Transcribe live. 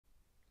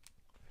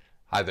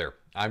Hi there,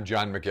 I'm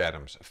John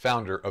McAdams,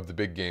 founder of the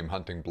Big Game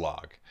Hunting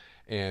blog.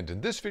 And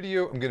in this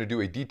video, I'm going to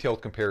do a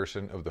detailed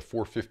comparison of the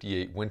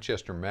 .458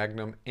 Winchester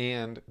Magnum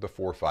and the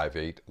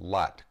 .458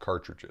 Lott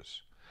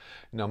cartridges.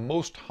 Now,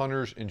 most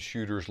hunters and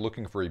shooters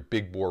looking for a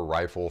big bore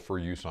rifle for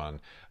use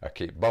on a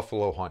Cape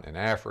buffalo hunt in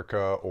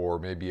Africa or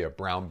maybe a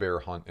brown bear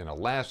hunt in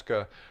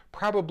Alaska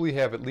probably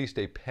have at least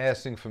a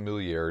passing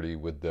familiarity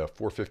with the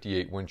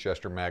 .458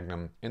 Winchester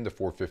Magnum and the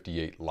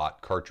 .458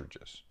 Lott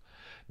cartridges.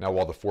 Now,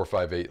 while the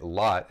 .458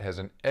 Lott has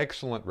an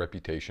excellent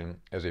reputation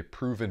as a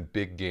proven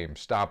big game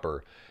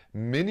stopper,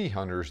 many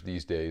hunters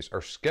these days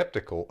are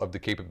skeptical of the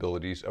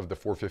capabilities of the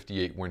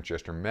 .458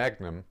 Winchester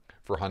Magnum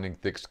for hunting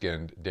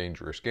thick-skinned,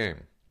 dangerous game.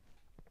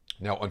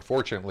 Now,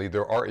 unfortunately,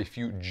 there are a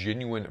few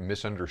genuine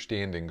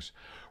misunderstandings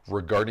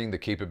regarding the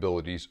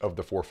capabilities of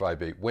the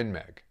 .458 Win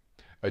Mag.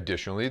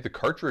 Additionally, the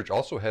cartridge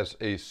also has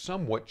a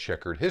somewhat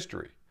checkered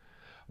history.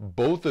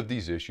 Both of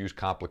these issues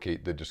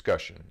complicate the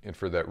discussion, and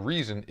for that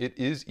reason, it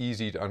is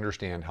easy to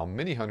understand how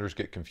many hunters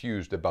get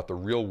confused about the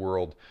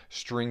real-world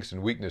strengths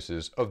and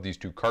weaknesses of these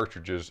two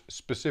cartridges,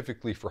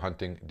 specifically for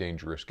hunting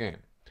dangerous game.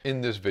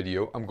 In this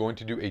video, I'm going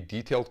to do a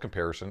detailed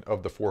comparison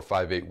of the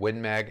 .458 Win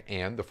Mag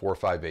and the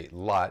 .458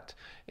 Lott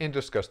and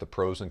discuss the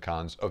pros and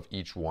cons of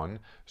each one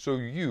so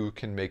you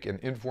can make an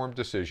informed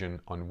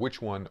decision on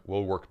which one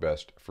will work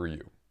best for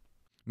you.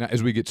 Now,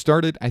 as we get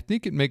started, I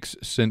think it makes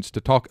sense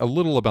to talk a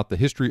little about the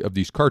history of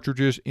these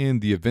cartridges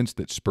and the events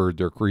that spurred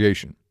their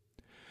creation.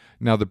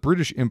 Now, the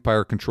British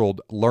Empire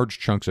controlled large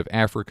chunks of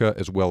Africa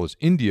as well as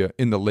India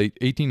in the late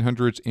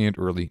 1800s and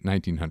early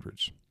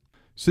 1900s.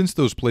 Since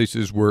those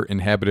places were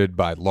inhabited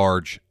by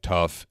large,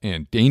 tough,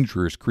 and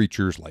dangerous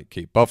creatures like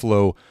Cape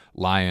buffalo,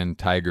 lion,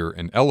 tiger,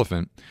 and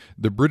elephant,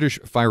 the British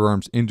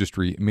firearms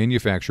industry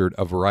manufactured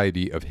a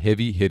variety of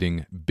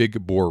heavy-hitting,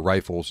 big-bore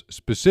rifles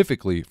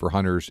specifically for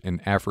hunters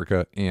in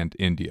Africa and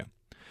India.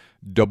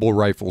 Double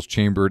rifles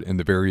chambered in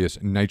the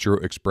various Nitro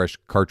Express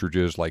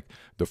cartridges like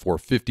the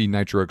 .450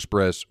 Nitro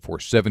Express,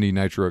 .470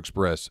 Nitro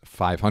Express,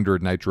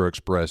 .500 Nitro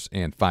Express,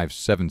 and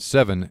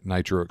 .577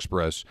 Nitro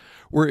Express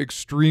were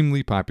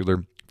extremely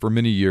popular for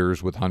many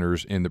years with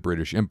hunters in the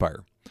British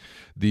Empire.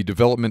 The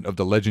development of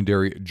the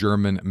legendary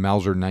German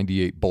Mauser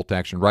 98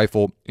 bolt-action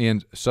rifle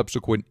and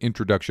subsequent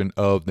introduction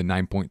of the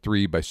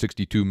 9.3 by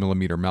 62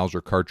 mm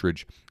Mauser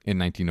cartridge in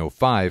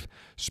 1905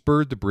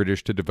 spurred the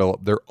British to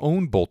develop their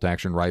own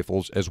bolt-action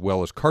rifles as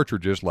well as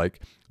cartridges like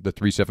the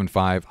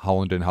 .375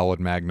 Holland & Holland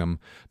Magnum,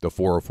 the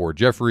 .404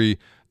 Jeffrey,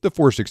 the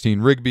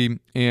 .416 Rigby,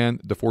 and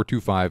the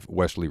 .425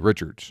 Wesley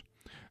Richards.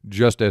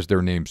 Just as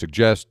their name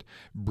suggests,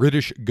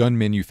 British gun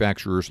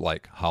manufacturers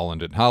like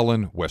Holland &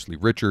 Holland, Wesley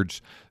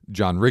Richards,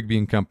 John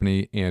Rigby &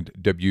 Company, and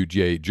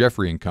W.J.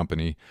 Jeffrey &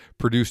 Company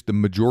produced the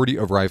majority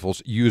of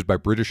rifles used by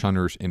British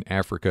hunters in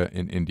Africa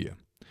and India.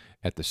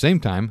 At the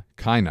same time,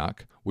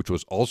 Kynoch, which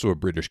was also a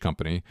British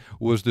company,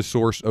 was the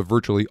source of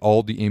virtually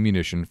all the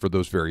ammunition for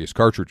those various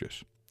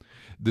cartridges.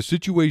 The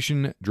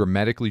situation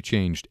dramatically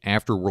changed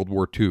after World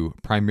War II,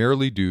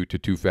 primarily due to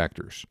two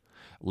factors: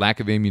 lack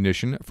of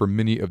ammunition for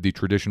many of the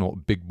traditional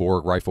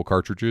big-bore rifle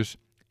cartridges,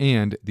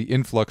 and the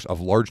influx of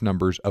large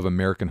numbers of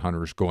American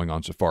hunters going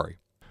on safari.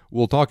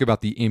 We'll talk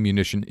about the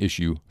ammunition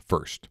issue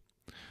first.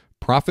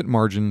 Profit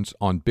margins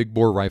on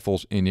big-bore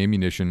rifles and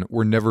ammunition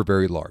were never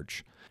very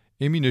large.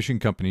 Ammunition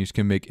companies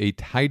can make a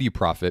tidy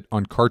profit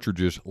on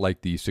cartridges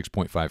like the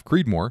 6.5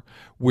 Creedmoor,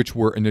 which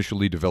were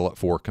initially developed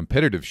for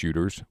competitive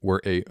shooters,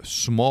 where a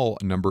small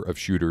number of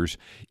shooters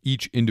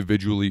each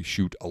individually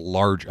shoot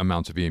large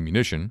amounts of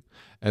ammunition,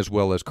 as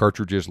well as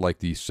cartridges like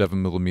the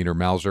 7mm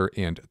Mauser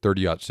and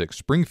 .30-06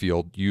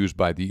 Springfield used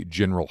by the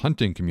general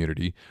hunting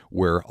community,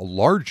 where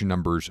large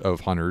numbers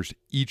of hunters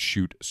each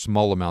shoot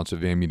small amounts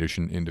of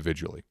ammunition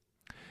individually.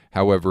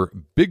 However,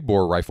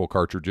 big-bore rifle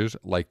cartridges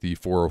like the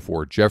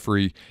 .404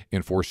 Jeffrey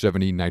and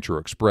 .470 Nitro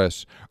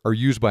Express are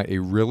used by a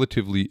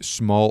relatively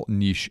small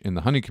niche in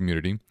the hunting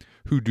community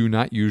who do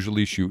not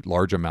usually shoot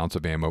large amounts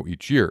of ammo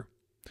each year.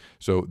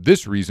 So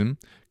this reason,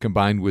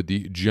 combined with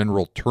the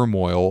general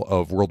turmoil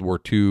of World War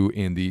II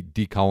and the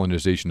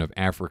decolonization of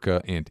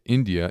Africa and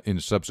India in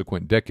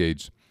subsequent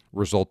decades,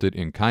 resulted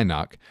in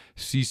Kynoch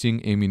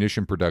ceasing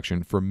ammunition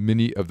production for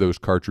many of those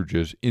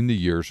cartridges in the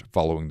years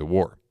following the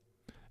war.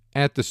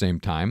 At the same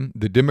time,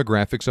 the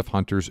demographics of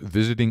hunters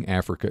visiting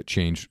Africa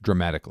changed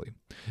dramatically.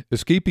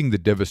 Escaping the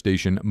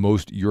devastation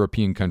most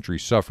European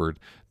countries suffered,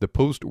 the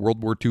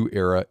post-World War II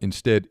era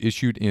instead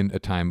issued in a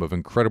time of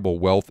incredible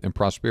wealth and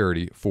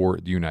prosperity for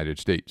the United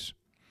States.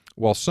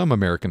 While some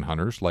American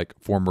hunters, like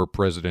former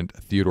President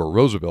Theodore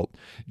Roosevelt,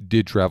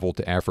 did travel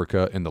to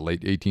Africa in the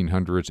late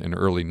 1800s and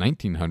early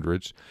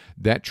 1900s,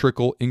 that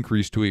trickle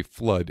increased to a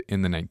flood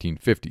in the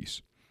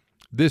 1950s.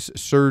 This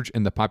surge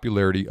in the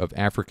popularity of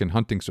African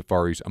hunting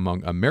safaris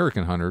among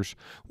American hunters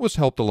was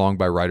helped along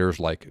by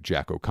writers like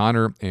Jack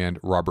O'Connor and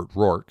Robert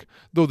Rourke,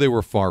 though they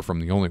were far from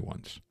the only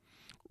ones.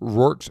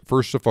 Rourke's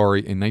first safari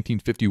in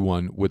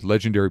 1951 with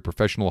legendary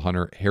professional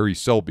hunter Harry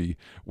Selby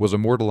was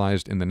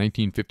immortalized in the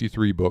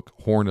 1953 book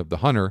Horn of the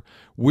Hunter,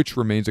 which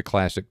remains a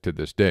classic to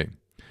this day.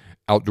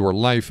 Outdoor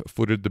Life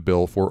footed the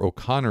bill for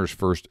O'Connor's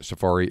first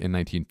safari in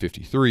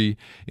 1953,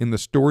 and the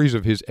stories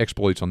of his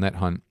exploits on that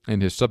hunt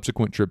and his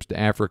subsequent trips to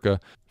Africa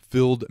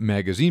filled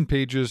magazine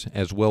pages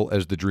as well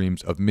as the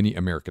dreams of many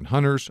American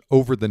hunters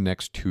over the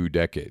next 2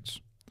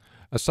 decades.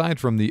 Aside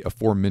from the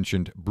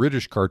aforementioned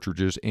British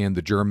cartridges and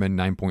the German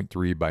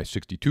 9.3 by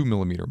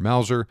 62mm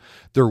Mauser,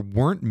 there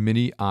weren't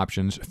many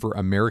options for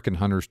American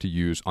hunters to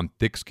use on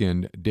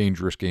thick-skinned,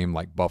 dangerous game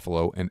like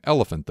buffalo and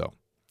elephant, though.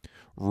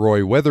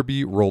 Roy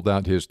Weatherby rolled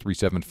out his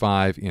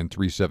 .375 and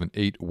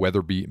 .378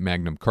 Weatherby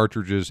Magnum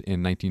cartridges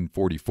in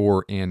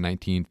 1944 and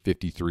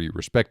 1953,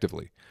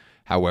 respectively.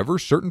 However,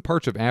 certain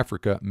parts of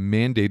Africa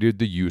mandated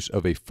the use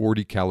of a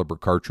 .40 caliber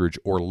cartridge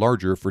or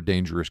larger for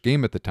dangerous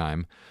game at the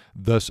time,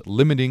 thus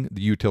limiting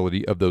the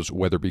utility of those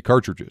Weatherby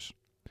cartridges.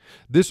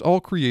 This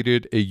all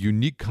created a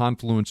unique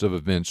confluence of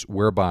events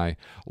whereby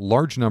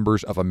large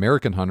numbers of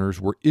American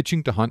hunters were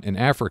itching to hunt in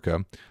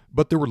Africa,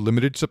 but there were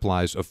limited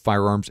supplies of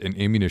firearms and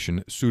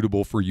ammunition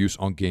suitable for use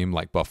on game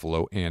like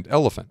buffalo and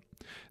elephant.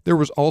 There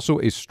was also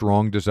a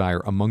strong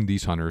desire among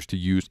these hunters to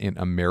use an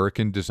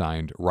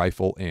American-designed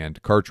rifle and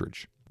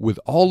cartridge. With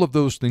all of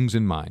those things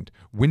in mind,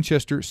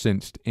 Winchester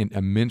sensed an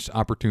immense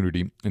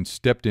opportunity and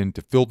stepped in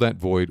to fill that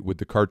void with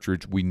the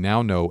cartridge we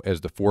now know as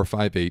the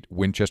 .458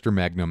 Winchester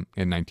Magnum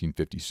in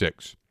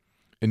 1956.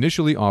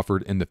 Initially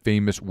offered in the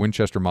famous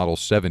Winchester Model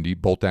 70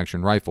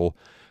 bolt-action rifle,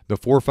 the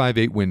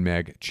 .458 Win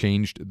Mag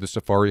changed the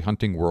safari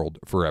hunting world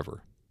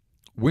forever.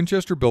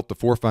 Winchester built the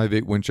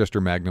 .458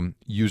 Winchester Magnum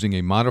using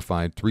a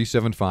modified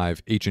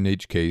 .375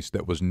 H&H case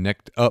that was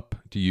necked up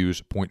to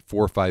use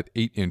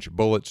 .458-inch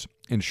bullets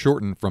and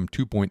shortened from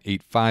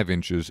 2.85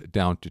 inches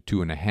down to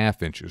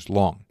 2.5 inches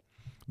long.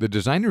 The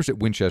designers at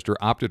Winchester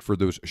opted for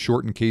those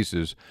shortened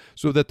cases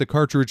so that the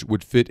cartridge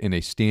would fit in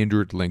a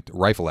standard-length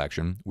rifle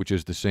action, which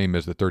is the same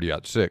as the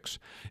 .30-06,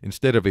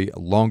 instead of a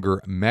longer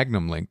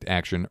Magnum-length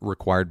action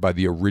required by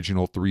the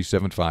original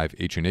 .375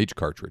 H&H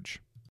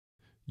cartridge.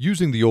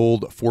 Using the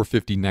old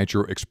 .450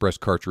 Nitro Express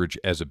cartridge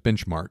as a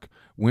benchmark,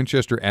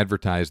 Winchester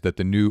advertised that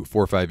the new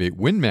 .458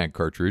 Win Mag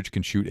cartridge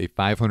can shoot a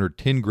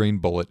 510 grain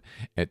bullet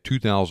at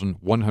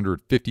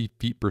 2,150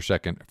 feet per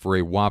second for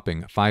a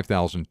whopping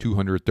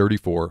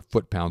 5,234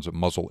 foot-pounds of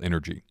muzzle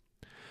energy.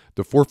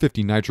 The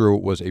 .450 Nitro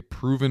was a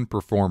proven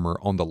performer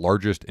on the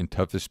largest and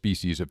toughest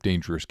species of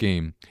dangerous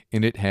game,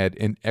 and it had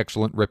an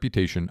excellent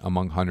reputation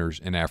among hunters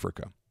in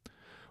Africa.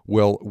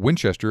 Well,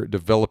 Winchester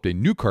developed a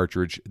new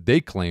cartridge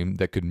they claimed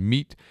that could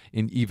meet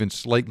and even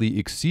slightly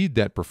exceed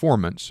that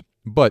performance,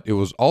 but it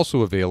was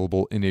also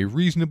available in a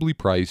reasonably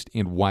priced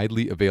and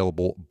widely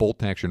available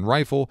bolt-action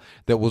rifle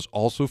that was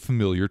also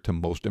familiar to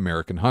most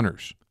American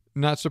hunters.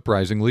 Not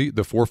surprisingly,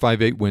 the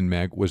 .458 Win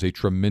Mag was a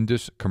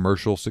tremendous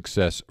commercial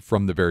success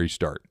from the very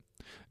start.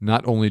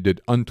 Not only did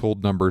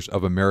untold numbers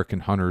of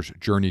American hunters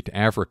journey to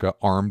Africa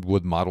armed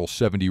with Model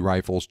 70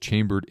 rifles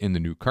chambered in the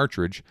new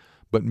cartridge,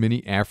 but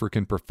many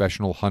African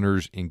professional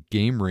hunters and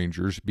game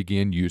rangers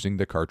began using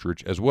the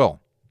cartridge as well.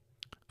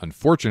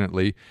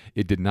 Unfortunately,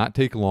 it did not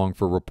take long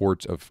for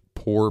reports of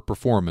poor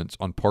performance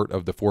on part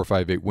of the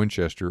 .458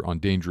 Winchester on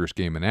dangerous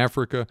game in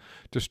Africa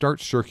to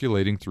start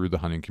circulating through the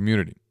hunting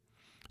community.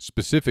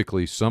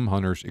 Specifically, some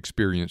hunters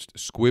experienced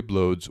squib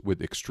loads with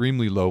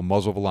extremely low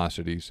muzzle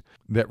velocities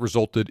that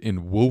resulted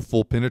in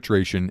woeful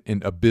penetration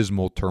and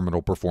abysmal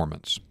terminal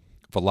performance.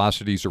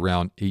 Velocities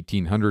around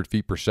 1,800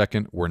 feet per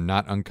second were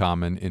not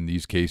uncommon in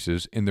these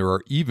cases, and there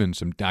are even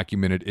some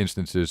documented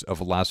instances of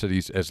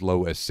velocities as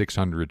low as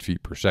 600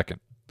 feet per second.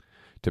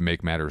 To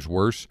make matters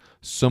worse,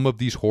 some of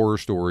these horror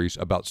stories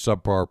about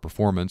subpar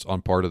performance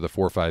on part of the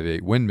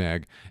 .458 Win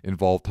Mag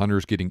involved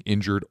hunters getting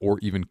injured or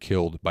even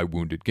killed by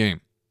wounded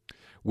game.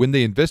 When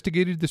they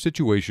investigated the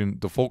situation,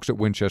 the folks at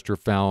Winchester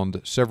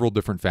found several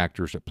different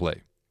factors at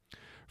play.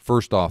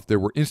 First off, there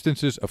were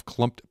instances of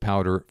clumped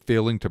powder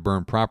failing to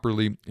burn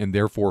properly and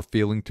therefore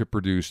failing to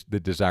produce the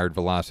desired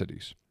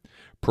velocities.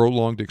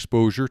 Prolonged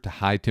exposure to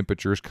high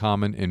temperatures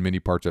common in many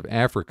parts of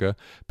Africa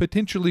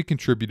potentially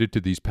contributed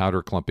to these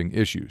powder clumping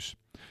issues.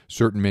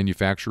 Certain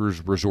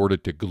manufacturers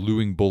resorted to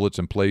gluing bullets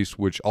in place,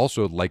 which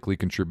also likely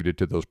contributed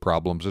to those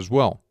problems as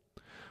well.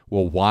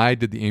 Well, why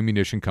did the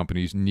ammunition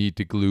companies need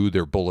to glue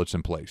their bullets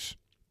in place?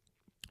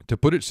 To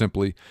put it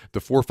simply,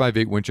 the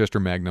 .458 Winchester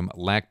Magnum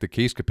lacked the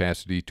case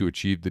capacity to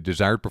achieve the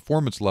desired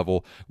performance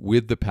level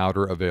with the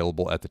powder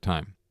available at the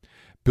time.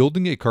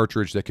 Building a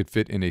cartridge that could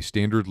fit in a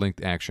standard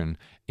length action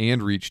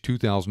and reach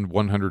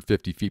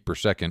 2,150 feet per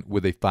second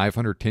with a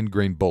 510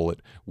 grain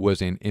bullet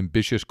was an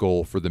ambitious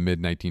goal for the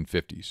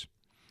mid-1950s.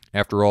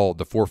 After all,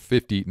 the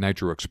 .450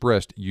 Nitro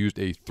Express used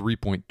a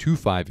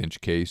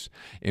 3.25-inch case,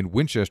 and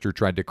Winchester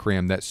tried to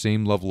cram that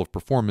same level of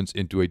performance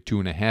into a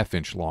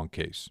 2.5-inch long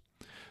case.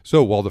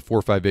 So while the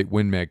 .458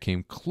 Win Mag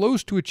came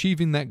close to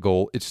achieving that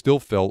goal, it still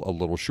fell a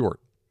little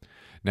short.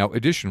 Now,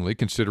 additionally,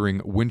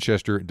 considering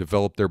Winchester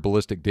developed their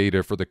ballistic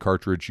data for the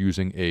cartridge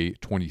using a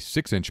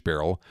 26-inch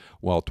barrel,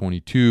 while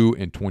 22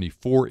 and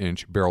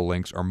 24-inch barrel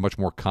lengths are much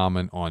more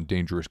common on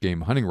dangerous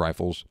game hunting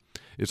rifles,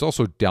 It's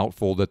also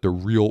doubtful that the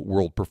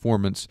real-world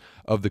performance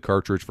of the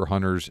cartridge for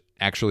hunters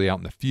actually out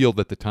in the field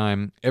at the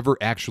time ever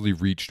actually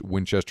reached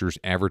Winchester's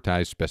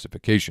advertised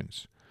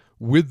specifications.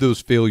 With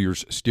those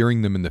failures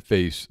staring them in the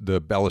face,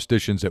 the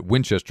ballisticians at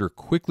Winchester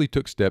quickly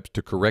took steps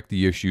to correct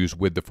the issues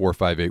with the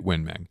 .458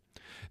 Win Mag.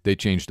 They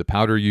changed the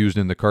powder used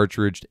in the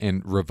cartridge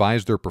and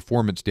revised their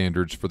performance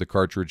standards for the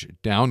cartridge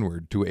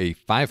downward to a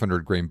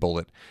 500 grain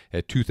bullet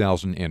at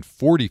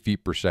 2,040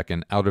 feet per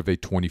second out of a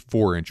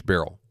 24-inch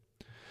barrel.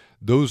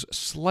 Those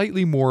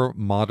slightly more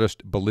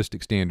modest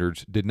ballistic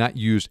standards did not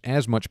use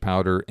as much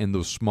powder, and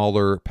those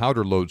smaller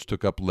powder loads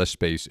took up less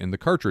space in the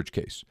cartridge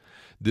case.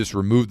 This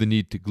removed the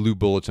need to glue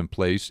bullets in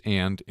place,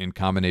 and in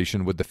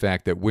combination with the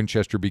fact that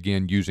Winchester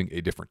began using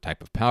a different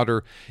type of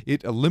powder,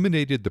 it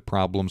eliminated the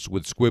problems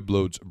with squib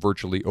loads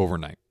virtually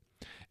overnight.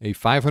 A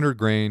 500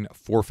 grain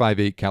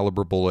 .458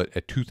 caliber bullet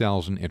at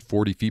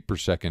 2,040 feet per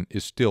second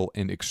is still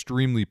an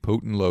extremely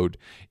potent load,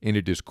 and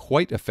it is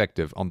quite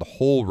effective on the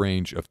whole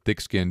range of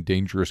thick-skinned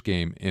dangerous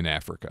game in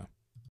Africa.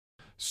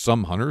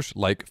 Some hunters,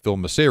 like Phil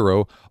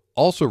Macero,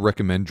 also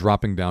recommend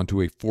dropping down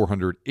to a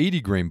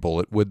 480 grain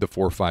bullet with the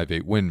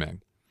 .458 Win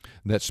Mag.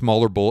 That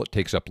smaller bullet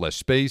takes up less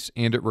space,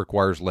 and it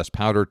requires less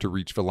powder to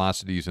reach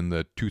velocities in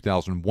the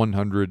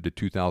 2,100 to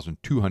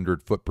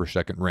 2,200 foot per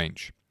second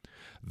range.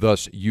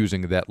 Thus,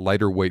 using that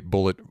lighter weight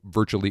bullet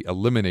virtually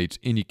eliminates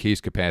any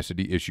case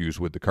capacity issues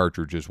with the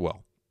cartridge as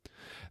well.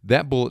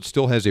 That bullet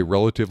still has a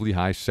relatively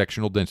high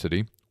sectional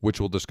density, which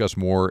we'll discuss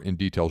more in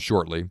detail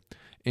shortly,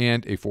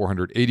 and a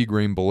 480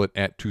 grain bullet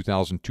at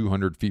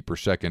 2,200 feet per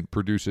second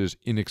produces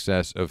in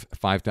excess of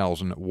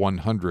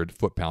 5,100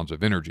 foot-pounds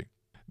of energy.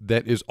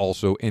 That is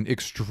also an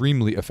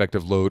extremely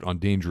effective load on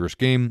dangerous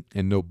game,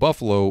 and no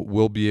buffalo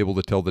will be able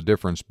to tell the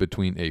difference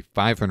between a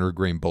 500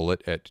 grain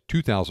bullet at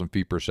 2,000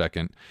 feet per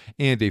second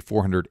and a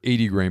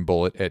 480 grain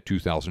bullet at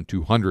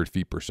 2,200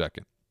 feet per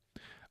second.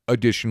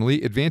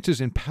 Additionally,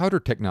 advances in powder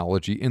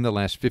technology in the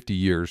last 50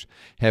 years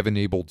have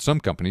enabled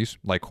some companies,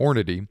 like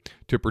Hornady,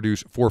 to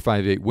produce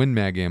 .458 Win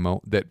Mag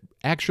ammo that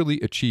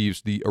actually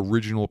achieves the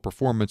original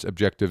performance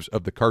objectives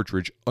of the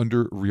cartridge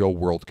under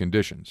real-world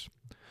conditions.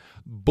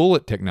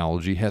 Bullet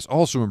technology has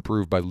also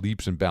improved by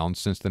leaps and bounds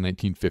since the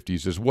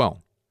 1950s as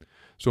well.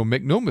 So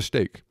make no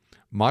mistake,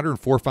 modern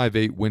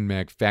 .458 Win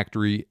Mag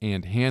factory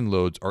and hand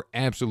loads are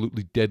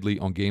absolutely deadly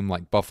on game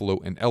like buffalo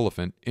and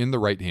elephant in the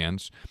right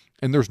hands,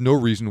 and there's no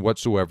reason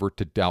whatsoever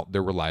to doubt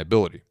their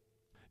reliability.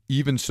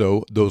 Even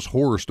so, those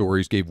horror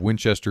stories gave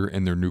Winchester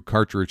and their new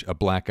cartridge a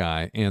black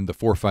eye, and the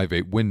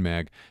 .458 Win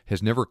Mag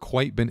has never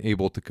quite been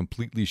able to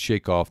completely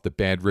shake off the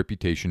bad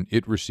reputation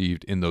it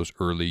received in those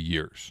early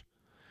years.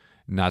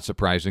 Not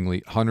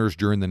surprisingly, hunters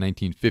during the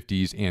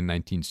 1950s and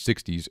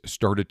 1960s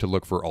started to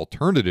look for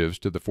alternatives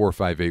to the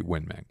 .458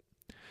 Win Mag.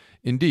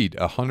 Indeed,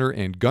 a hunter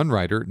and gun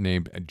writer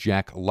named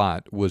Jack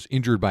Lott was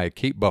injured by a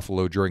Cape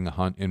buffalo during a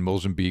hunt in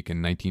Mozambique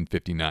in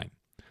 1959.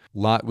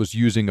 Lott was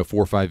using a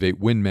 .458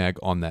 Win Mag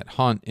on that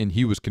hunt, and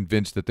he was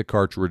convinced that the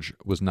cartridge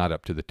was not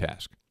up to the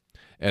task.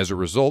 As a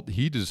result,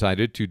 he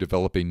decided to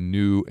develop a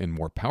new and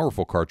more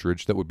powerful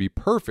cartridge that would be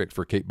perfect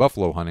for Cape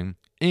buffalo hunting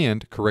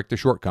and correct the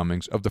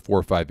shortcomings of the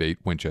 .458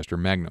 Winchester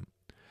Magnum.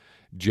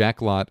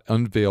 Jack Lott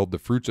unveiled the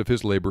fruits of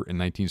his labor in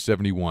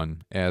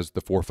 1971 as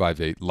the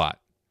 .458 Lott.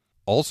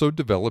 Also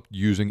developed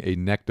using a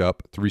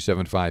necked-up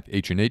 375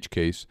 H&H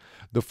case,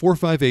 the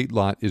 .458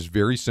 Lott is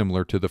very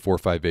similar to the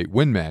 .458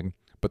 Win Mag,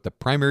 but the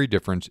primary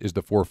difference is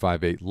the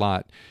 .458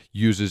 Lott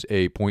uses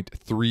a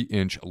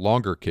 0.3-inch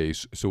longer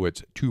case, so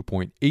it's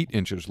 2.8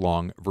 inches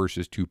long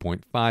versus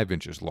 2.5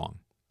 inches long.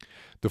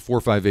 The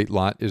 .458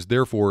 Lott is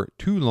therefore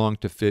too long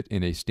to fit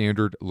in a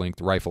standard length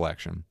rifle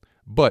action,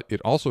 but it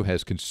also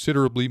has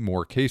considerably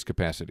more case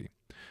capacity.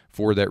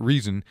 For that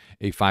reason,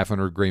 a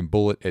 500 grain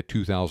bullet at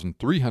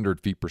 2,300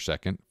 feet per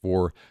second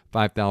for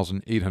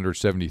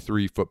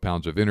 5,873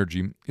 foot-pounds of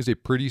energy is a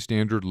pretty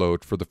standard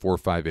load for the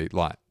 .458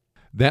 Lott.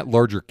 That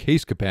larger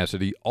case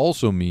capacity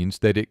also means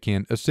that it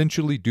can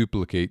essentially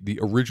duplicate the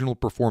original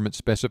performance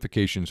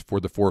specifications for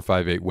the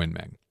 .458 Win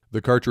Mag.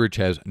 The cartridge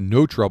has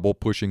no trouble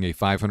pushing a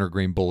 500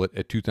 grain bullet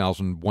at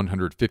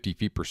 2,150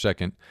 feet per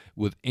second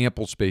with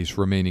ample space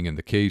remaining in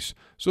the case,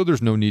 so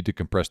there's no need to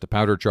compress the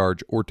powder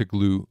charge or to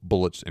glue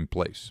bullets in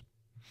place.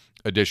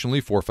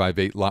 Additionally,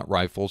 .458 Lott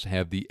rifles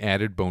have the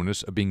added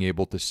bonus of being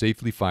able to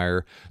safely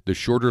fire the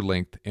shorter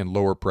length and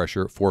lower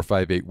pressure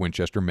 .458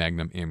 Winchester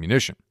Magnum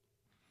ammunition.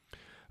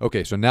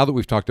 Okay, so now that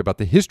we've talked about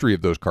the history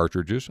of those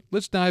cartridges,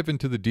 let's dive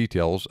into the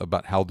details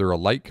about how they're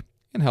alike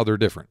and how they're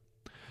different.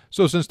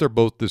 So since they're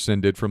both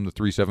descended from the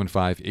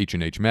 375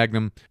 H&H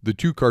Magnum, the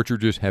two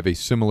cartridges have a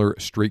similar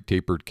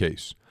straight-tapered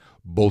case.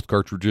 Both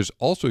cartridges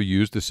also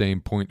use the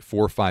same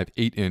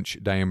 .458-inch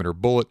diameter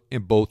bullet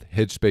and both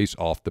headspace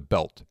off the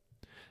belt.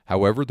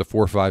 However, the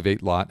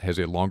 .458 Lott has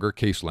a longer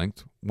case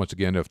length, once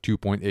again of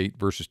 2.8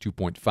 versus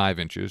 2.5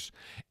 inches,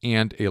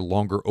 and a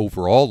longer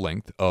overall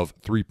length of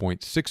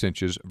 3.6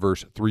 inches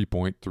versus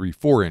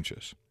 3.34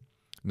 inches.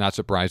 Not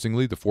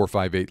surprisingly, the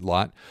 .458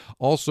 Lott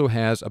also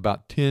has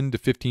about 10 to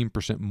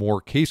 15%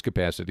 more case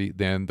capacity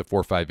than the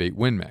 .458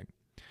 Win Mag.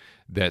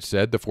 That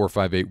said, the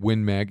 4.58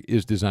 Win Mag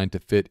is designed to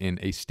fit in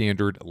a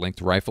standard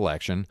length rifle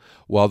action,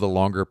 while the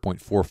longer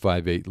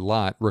 .458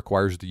 Lott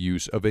requires the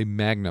use of a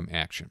Magnum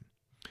action.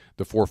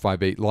 The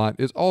 4.58 Lott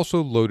is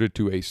also loaded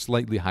to a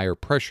slightly higher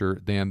pressure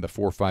than the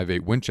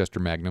 4.58 Winchester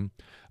Magnum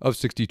of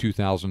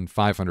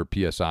 62,500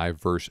 psi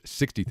versus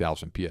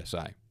 60,000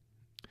 psi.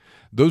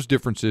 Those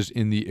differences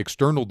in the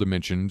external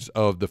dimensions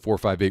of the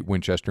 4.58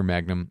 Winchester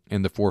Magnum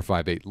and the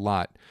 4.58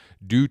 Lott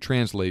do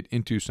translate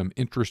into some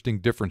interesting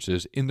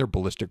differences in their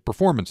ballistic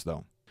performance,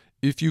 though.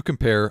 If you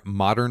compare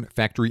modern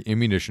factory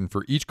ammunition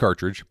for each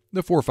cartridge,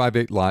 the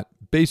 4.58 Lott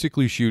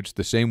basically shoots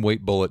the same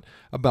weight bullet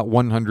about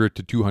 100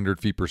 to 200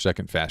 feet per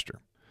second faster.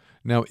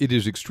 Now, it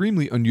is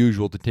extremely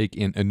unusual to take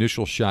an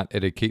initial shot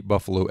at a Cape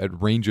Buffalo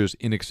at ranges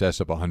in excess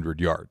of 100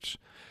 yards.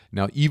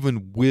 Now,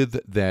 even with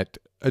that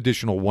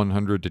additional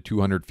 100 to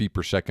 200 feet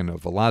per second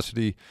of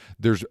velocity,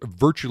 there's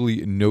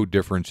virtually no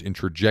difference in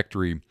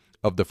trajectory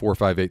of the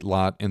 4.58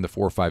 Lott and the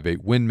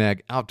 4.58 Win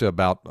Mag out to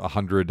about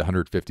 100 to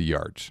 150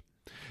 yards.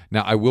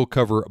 Now, I will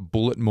cover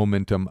bullet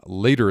momentum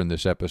later in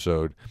this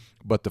episode,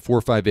 but the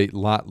 4.58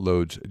 Lott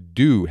loads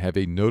do have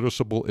a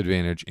noticeable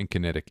advantage in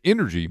kinetic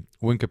energy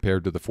when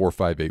compared to the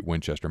 4.58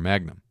 Winchester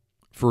Magnum.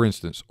 For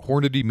instance,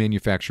 Hornady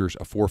manufactures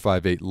a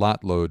 4.58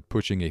 Lott load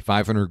pushing a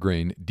 500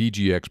 grain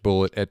DGX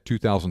bullet at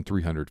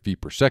 2,300 feet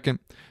per second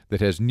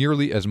that has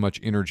nearly as much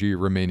energy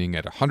remaining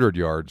at 100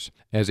 yards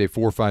as a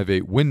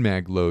 4.58 Win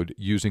Mag load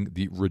using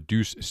the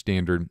reduced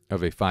standard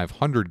of a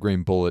 500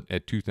 grain bullet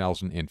at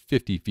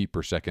 2,050 feet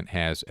per second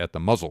has at the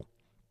muzzle.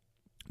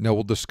 Now,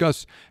 we'll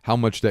discuss how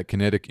much that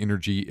kinetic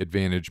energy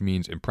advantage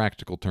means in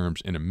practical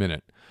terms in a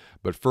minute,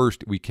 but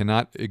first, we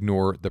cannot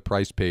ignore the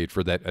price paid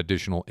for that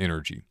additional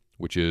energy,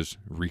 which is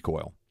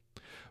recoil.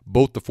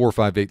 Both the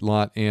 4.58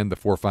 Lott and the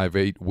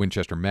 4.58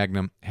 Winchester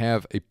Magnum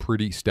have a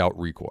pretty stout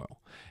recoil.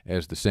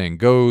 As the saying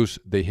goes,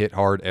 they hit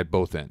hard at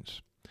both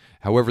ends.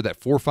 However, that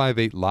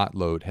 4.58 Lott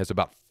load has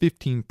about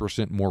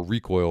 15% more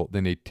recoil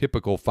than a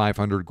typical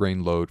 500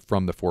 grain load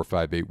from the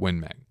 4.58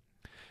 Win Mag.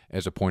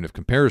 As a point of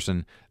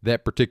comparison,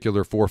 that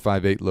particular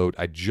 4.58 load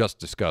I just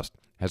discussed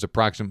has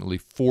approximately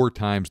 4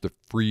 times the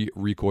free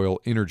recoil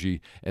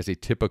energy as a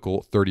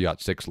typical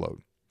 30-06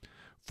 load.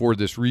 For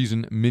this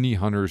reason, many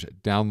hunters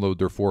download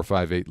their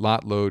 4.58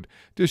 Lott load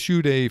to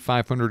shoot a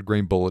 500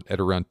 grain bullet at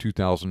around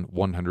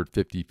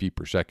 2,150 feet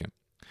per second.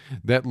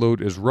 That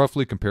load is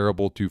roughly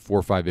comparable to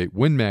 4.58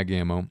 Win Mag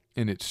ammo,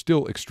 and it's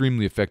still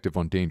extremely effective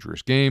on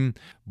dangerous game,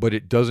 but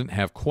it doesn't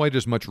have quite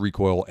as much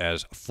recoil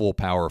as full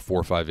power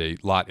 4.58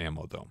 Lott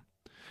ammo, though.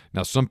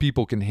 Now, some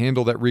people can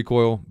handle that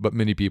recoil, but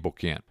many people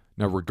can't.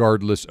 Now,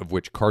 regardless of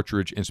which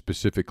cartridge and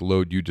specific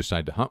load you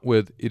decide to hunt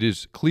with, it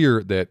is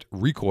clear that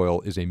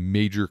recoil is a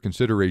major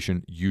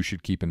consideration you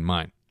should keep in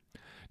mind.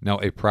 Now,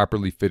 a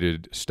properly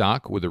fitted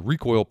stock with a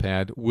recoil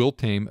pad will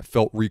tame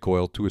felt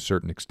recoil to a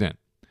certain extent.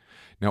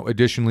 Now,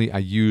 additionally, I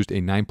used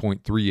a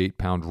 9.38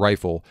 pound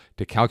rifle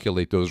to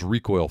calculate those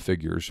recoil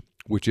figures,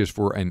 which is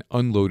for an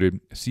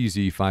unloaded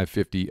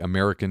CZ550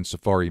 American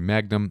Safari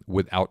Magnum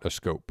without a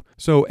scope.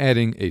 So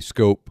adding a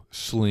scope,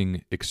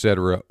 sling,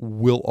 etc.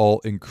 will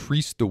all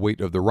increase the weight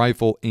of the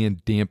rifle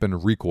and dampen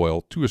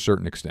recoil to a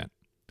certain extent.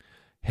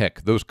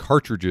 Heck, those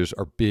cartridges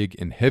are big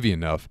and heavy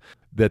enough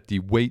that the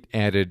weight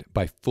added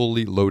by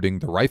fully loading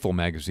the rifle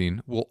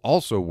magazine will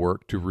also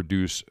work to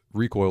reduce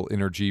recoil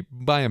energy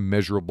by a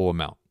measurable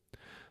amount.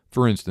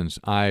 For instance,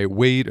 I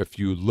weighed a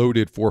few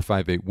loaded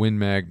 4.58 Win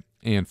Mag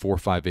and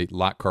 4.58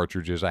 Lott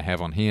cartridges I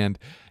have on hand,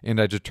 and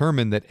I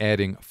determined that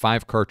adding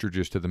 5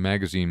 cartridges to the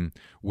magazine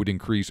would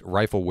increase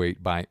rifle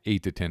weight by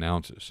 8 to 10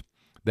 ounces.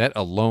 That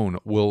alone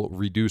will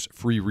reduce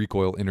free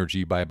recoil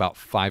energy by about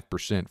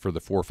 5% for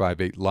the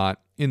 4.58 Lott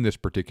in this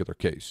particular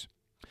case.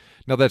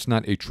 Now, that's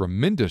not a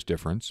tremendous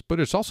difference, but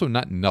it's also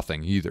not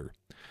nothing either.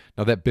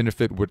 Now, that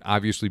benefit would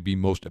obviously be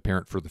most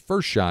apparent for the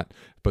first shot,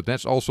 but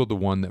that's also the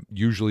one that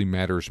usually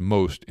matters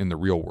most in the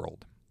real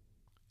world.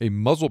 A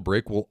muzzle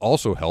brake will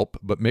also help,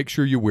 but make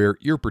sure you wear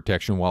ear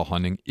protection while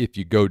hunting if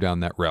you go down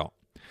that route.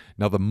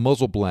 Now, the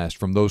muzzle blast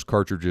from those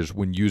cartridges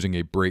when using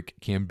a brake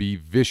can be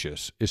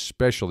vicious,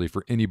 especially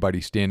for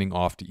anybody standing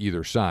off to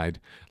either side,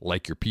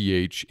 like your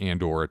PH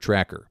and/or a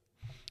tracker.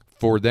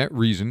 For that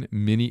reason,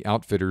 many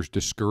outfitters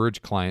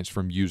discourage clients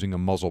from using a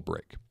muzzle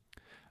brake.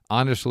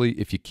 Honestly,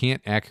 if you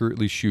can't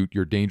accurately shoot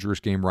your dangerous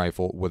game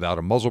rifle without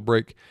a muzzle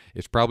brake,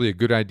 it's probably a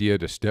good idea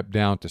to step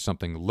down to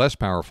something less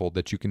powerful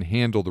that you can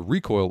handle the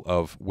recoil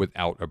of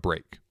without a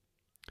brake.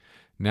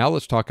 Now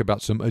let's talk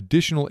about some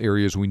additional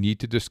areas we need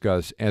to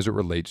discuss as it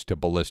relates to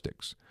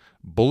ballistics: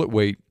 bullet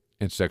weight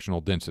and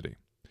sectional density.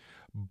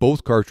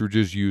 Both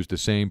cartridges use the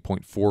same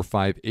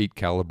 .458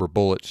 caliber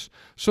bullets,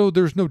 so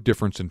there's no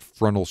difference in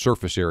frontal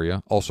surface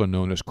area, also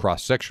known as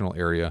cross-sectional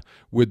area,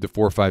 with the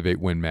 4.58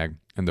 Win Mag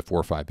and the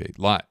 4.58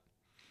 Lott.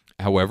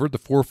 However, the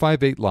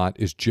 4.58 Lott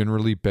is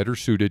generally better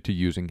suited to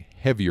using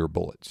heavier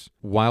bullets.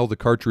 While the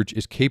cartridge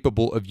is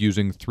capable of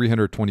using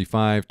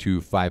 325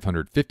 to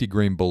 550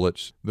 grain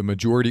bullets, the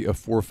majority of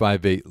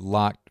 4.58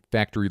 Lott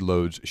factory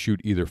loads shoot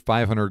either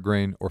 500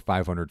 grain or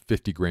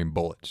 550 grain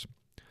bullets.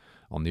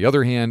 On the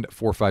other hand,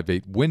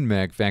 4.58 Win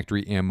Mag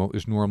factory ammo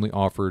is normally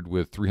offered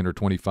with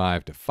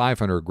 325 to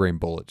 500 grain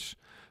bullets.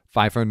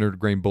 500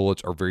 grain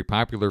bullets are very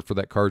popular for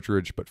that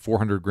cartridge, but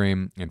 400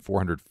 grain and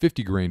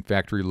 450 grain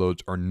factory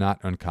loads are not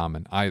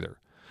uncommon either.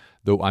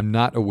 Though I'm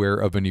not aware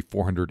of any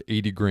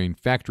 480 grain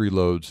factory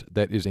loads,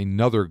 that is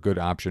another good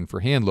option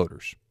for hand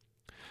loaders.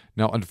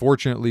 Now,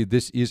 unfortunately,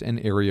 this is an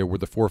area where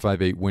the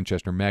 4.58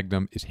 Winchester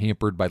Magnum is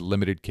hampered by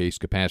limited case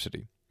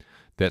capacity.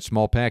 That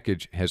small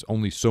package has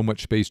only so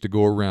much space to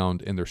go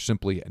around, and there's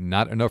simply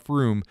not enough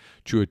room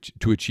to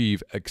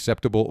achieve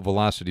acceptable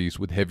velocities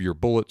with heavier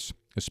bullets,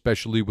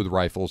 especially with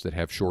rifles that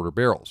have shorter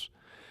barrels.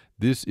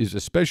 This is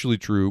especially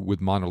true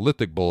with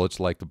monolithic bullets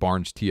like the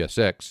Barnes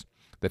TSX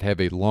that have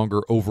a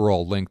longer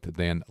overall length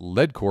than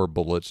lead core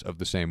bullets of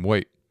the same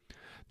weight.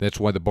 That's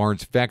why the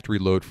Barnes factory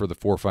load for the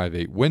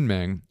 4.58 Win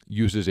Mag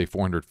uses a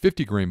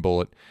 450 grain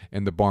bullet,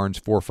 and the Barnes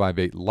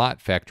 4.58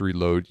 Lott factory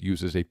load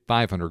uses a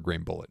 500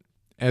 grain bullet.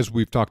 As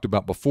we've talked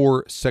about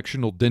before,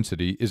 sectional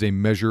density is a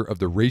measure of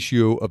the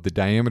ratio of the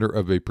diameter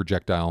of a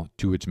projectile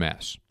to its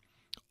mass.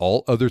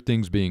 All other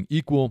things being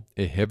equal,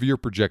 a heavier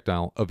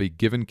projectile of a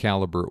given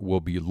caliber will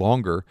be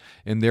longer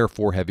and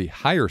therefore have a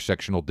higher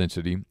sectional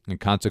density and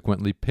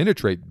consequently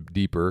penetrate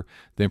deeper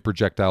than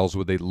projectiles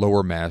with a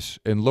lower mass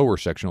and lower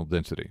sectional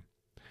density.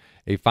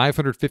 A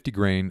 550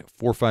 grain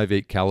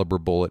 4.58 caliber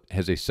bullet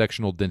has a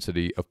sectional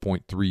density of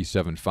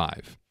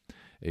 0.375.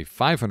 A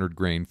 500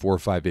 grain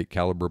 4.58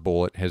 caliber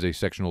bullet has a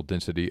sectional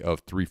density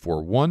of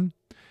 341.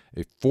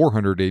 A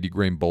 480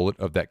 grain bullet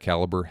of that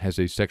caliber has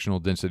a sectional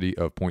density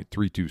of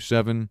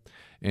 0.327,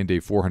 and a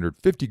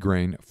 450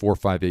 grain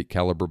 4.58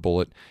 caliber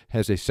bullet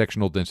has a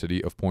sectional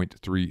density of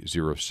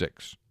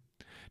 0.306.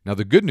 Now,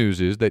 the good news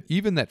is that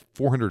even that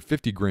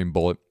 450 grain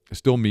bullet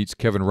still meets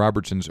Kevin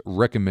Robertson's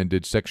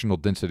recommended sectional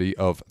density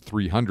of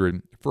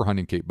 300 for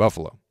hunting Cape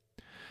buffalo.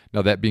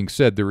 Now, that being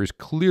said, there is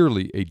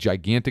clearly a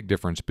gigantic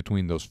difference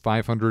between those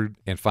 500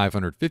 and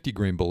 550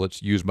 grain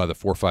bullets used by the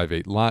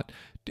 4.58 Lott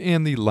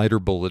and the lighter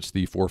bullets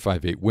the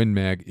 4.58 Win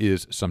Mag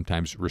is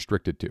sometimes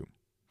restricted to.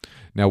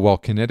 Now, while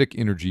kinetic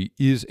energy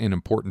is an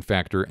important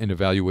factor in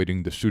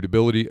evaluating the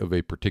suitability of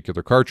a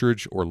particular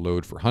cartridge or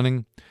load for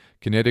hunting,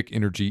 kinetic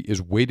energy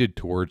is weighted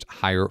towards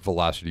higher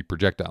velocity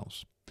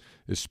projectiles.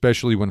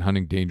 Especially when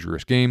hunting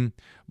dangerous game,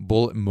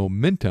 bullet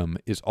momentum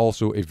is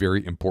also a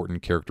very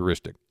important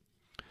characteristic.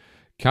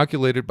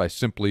 Calculated by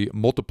simply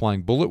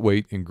multiplying bullet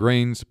weight in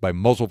grains by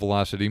muzzle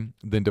velocity,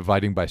 then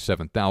dividing by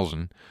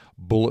 7,000,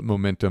 bullet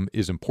momentum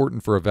is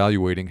important for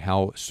evaluating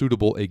how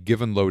suitable a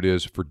given load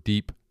is for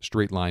deep,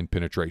 straight-line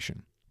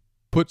penetration.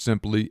 Put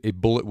simply, a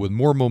bullet with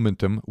more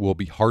momentum will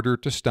be harder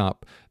to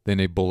stop than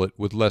a bullet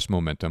with less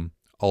momentum,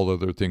 all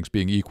other things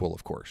being equal,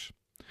 of course.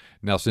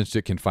 Now, since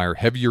it can fire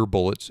heavier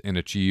bullets and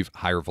achieve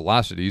higher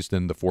velocities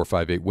than the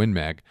 4.58 Win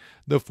Mag,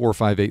 the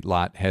 4.58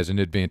 Lott has an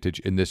advantage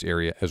in this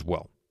area as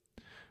well.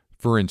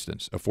 For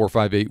instance, a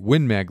 4.58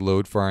 Win Mag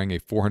load firing a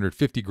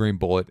 450 grain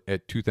bullet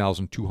at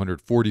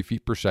 2,240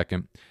 feet per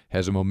second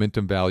has a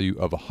momentum value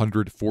of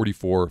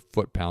 144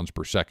 foot-pounds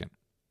per second.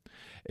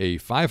 A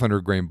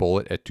 500 grain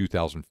bullet at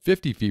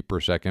 2,050 feet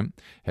per second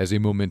has a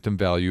momentum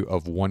value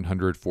of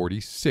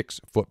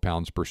 146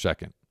 foot-pounds per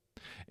second.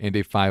 And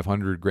a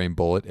 500 grain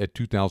bullet at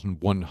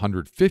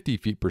 2,150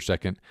 feet per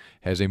second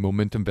has a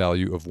momentum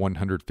value of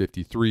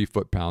 153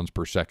 foot-pounds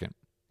per second.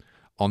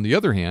 On the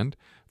other hand,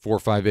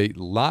 4.58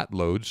 Lott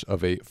loads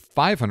of a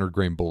 500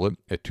 grain bullet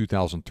at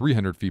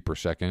 2,300 feet per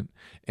second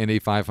and a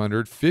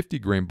 550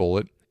 grain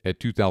bullet at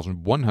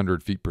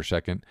 2,100 feet per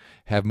second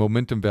have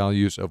momentum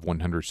values of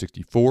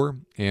 164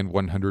 and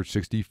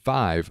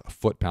 165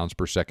 foot-pounds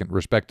per second,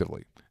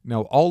 respectively.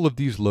 Now, all of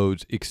these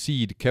loads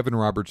exceed Kevin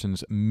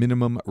Robertson's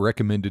minimum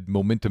recommended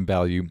momentum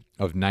value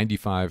of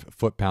 95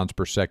 foot-pounds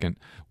per second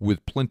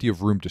with plenty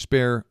of room to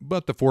spare,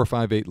 but the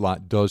 4.58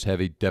 Lott does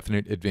have a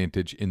definite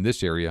advantage in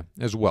this area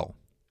as well.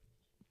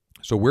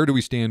 So where do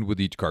we stand with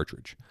each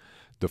cartridge?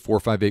 The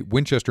 4.58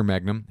 Winchester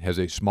Magnum has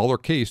a smaller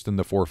case than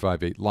the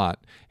 4.58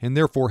 Lott and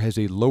therefore has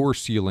a lower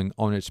ceiling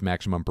on its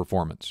maximum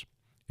performance.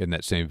 In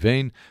that same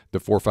vein, the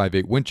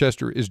 4.58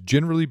 Winchester is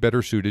generally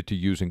better suited to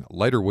using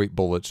lighter weight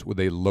bullets with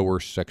a lower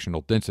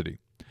sectional density.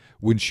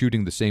 When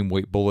shooting the same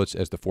weight bullets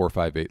as the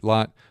 4.58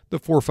 Lott, the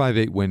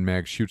 4.58 Win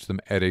Mag shoots them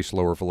at a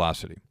slower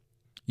velocity.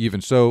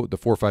 Even so, the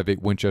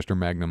 4.58 Winchester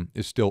Magnum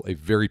is still a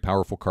very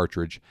powerful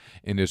cartridge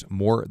and is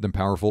more than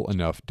powerful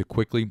enough to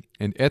quickly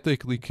and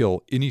ethically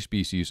kill any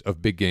species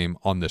of big game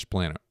on this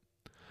planet.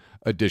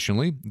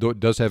 Additionally, though it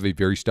does have a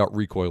very stout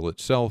recoil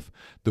itself,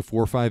 the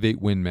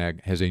 4.58 Win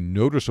Mag has a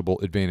noticeable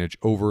advantage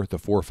over the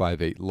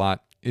 4.58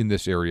 Lott in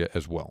this area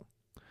as well.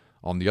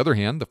 On the other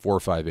hand, the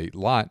 4.58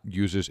 Lott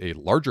uses a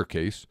larger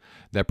case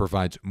that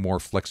provides more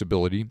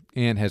flexibility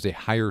and has a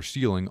higher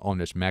ceiling on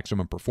its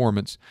maximum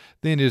performance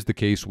than is the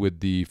case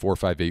with the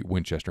 4.58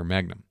 Winchester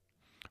Magnum.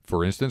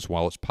 For instance,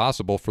 while it's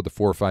possible for the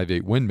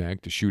 4.58 Win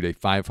Mag to shoot a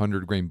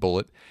 500 grain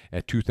bullet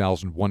at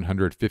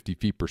 2,150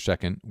 feet per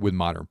second with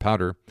modern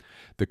powder,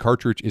 the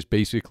cartridge is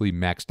basically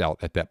maxed out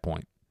at that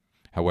point.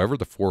 However,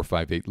 the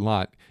 4.58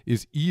 Lott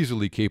is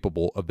easily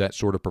capable of that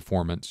sort of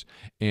performance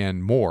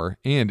and more,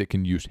 and it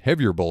can use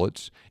heavier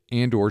bullets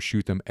and or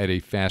shoot them at a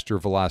faster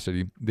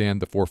velocity than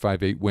the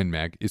 4.58 Win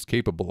Mag is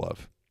capable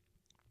of.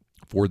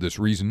 For this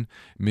reason,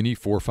 many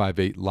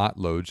 4.58 Lott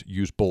loads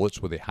use bullets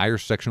with a higher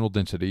sectional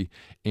density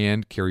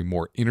and carry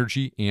more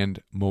energy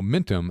and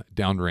momentum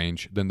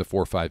downrange than the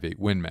 4.58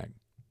 Win Mag.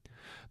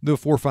 The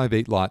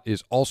 4.58 Lott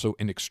is also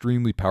an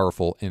extremely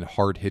powerful and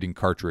hard-hitting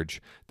cartridge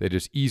that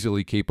is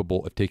easily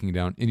capable of taking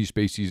down any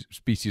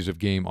species of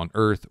game on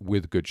Earth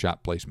with good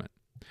shot placement.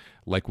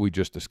 Like we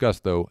just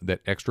discussed, though, that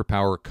extra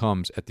power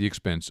comes at the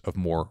expense of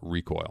more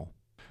recoil.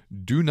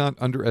 Do not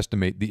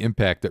underestimate the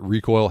impact that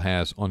recoil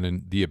has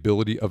on the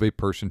ability of a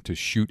person to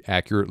shoot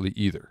accurately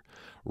either.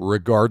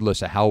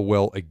 Regardless of how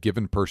well a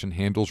given person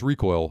handles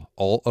recoil,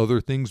 all other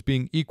things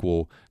being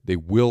equal, they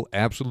will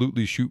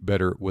absolutely shoot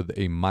better with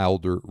a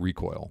milder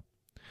recoil.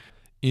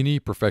 Any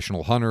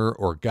professional hunter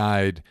or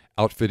guide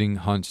outfitting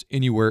hunts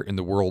anywhere in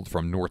the world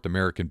from North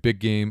American big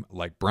game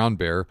like brown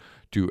bear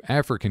to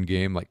African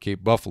game like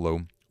Cape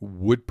buffalo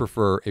would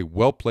prefer a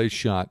well-placed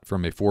shot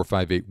from a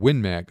 4.58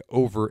 Win Mag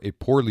over a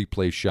poorly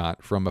placed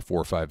shot from a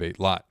 4.58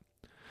 Lott.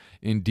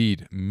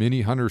 Indeed,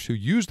 many hunters who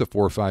use the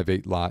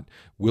 4.58 Lott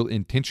will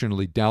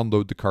intentionally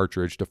download the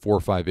cartridge to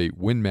 4.58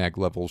 Win Mag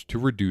levels to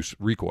reduce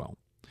recoil.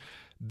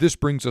 This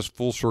brings us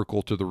full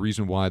circle to the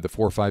reason why the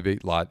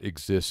 4.58 Lott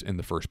exists in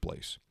the first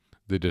place.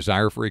 The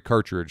desire for a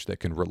cartridge that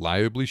can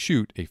reliably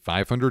shoot a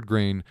 500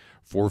 grain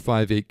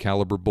 4.58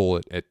 caliber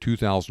bullet at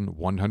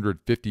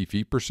 2,150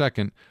 feet per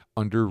second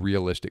under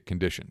realistic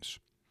conditions.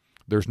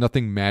 There's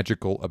nothing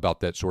magical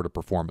about that sort of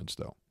performance,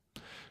 though.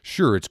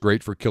 Sure, it's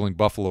great for killing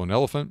buffalo and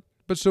elephant,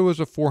 but so is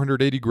a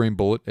 480 grain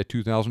bullet at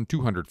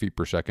 2,200 feet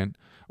per second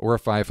or a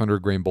 500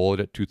 grain bullet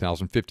at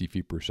 2,050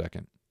 feet per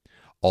second.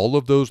 All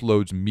of those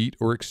loads meet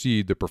or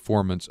exceed the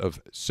performance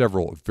of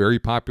several very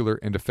popular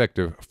and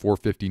effective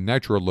 450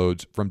 nitro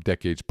loads from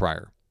decades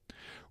prior.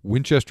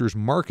 Winchester's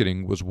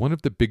marketing was one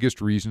of the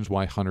biggest reasons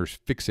why hunters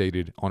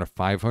fixated on a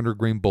 500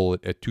 grain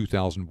bullet at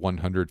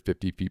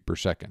 2,150 feet per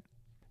second.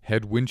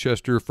 Had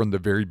Winchester from the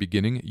very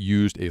beginning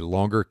used a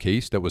longer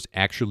case that was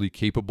actually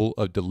capable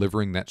of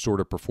delivering that sort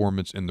of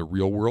performance in the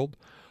real world,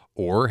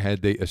 or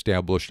had they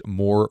established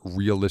more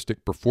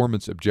realistic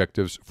performance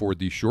objectives for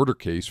the shorter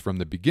case from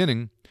the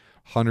beginning,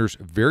 hunters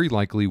very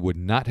likely would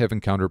not have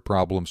encountered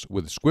problems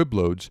with squib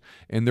loads,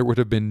 and there would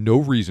have been no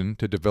reason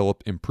to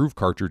develop improved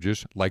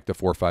cartridges like the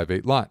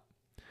 4.58 Lott.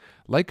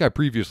 Like I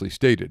previously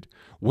stated,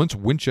 once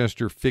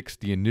Winchester fixed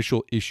the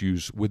initial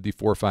issues with the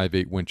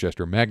 4.58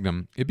 Winchester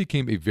Magnum, it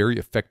became a very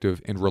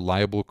effective and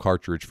reliable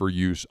cartridge for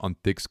use on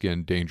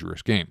thick-skinned,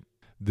 dangerous game.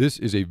 This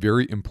is a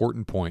very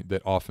important point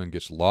that often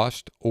gets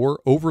lost or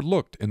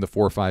overlooked in the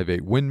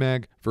 4.58 Win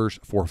Mag versus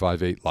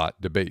 4.58 Lott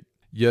debate.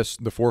 Yes,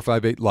 the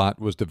 4.58 Lott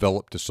was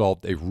developed to solve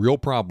a real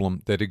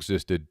problem that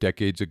existed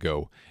decades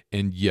ago,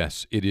 and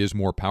yes, it is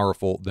more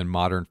powerful than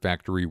modern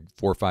factory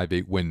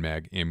 4.58 Win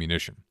Mag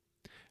ammunition.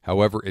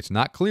 However, it's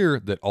not clear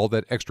that all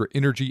that extra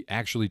energy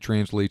actually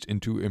translates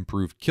into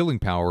improved killing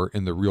power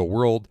in the real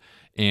world,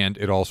 and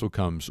it also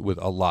comes with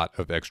a lot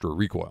of extra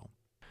recoil.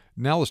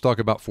 Now let's talk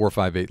about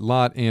 4.58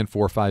 Lott and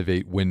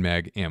 4.58 Win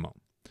Mag ammo.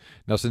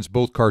 Now, since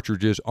both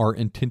cartridges are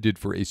intended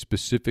for a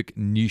specific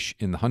niche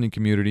in the hunting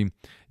community,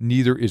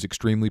 neither is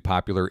extremely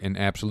popular in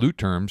absolute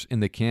terms,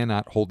 and they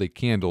cannot hold a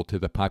candle to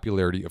the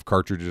popularity of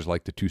cartridges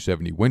like the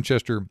 270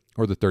 Winchester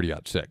or the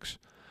 30-06.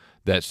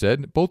 That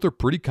said, both are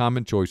pretty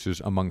common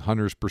choices among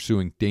hunters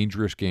pursuing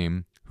dangerous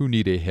game who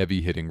need a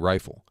heavy-hitting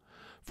rifle.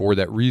 For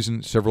that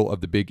reason, several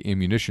of the big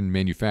ammunition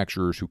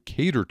manufacturers who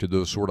cater to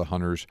those sort of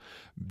hunters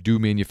do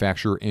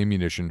manufacture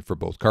ammunition for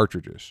both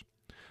cartridges.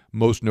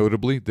 Most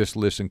notably, this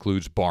list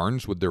includes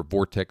Barnes with their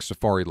Vortex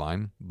Safari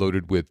line,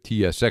 loaded with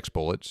TSX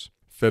bullets,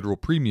 Federal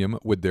Premium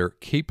with their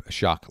Cape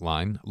Shock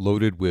line,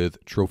 loaded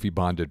with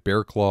trophy-bonded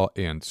Bear Claw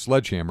and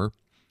Sledgehammer,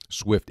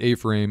 Swift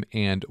A-frame,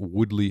 and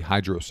Woodley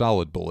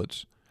Hydro-Solid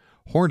bullets,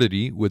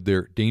 Hornady with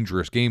their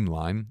Dangerous Game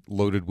line,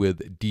 loaded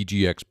with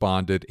DGX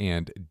bonded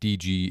and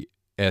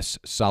DGS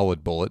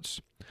solid bullets,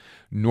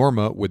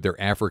 Norma with their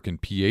African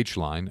PH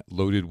line,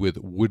 loaded with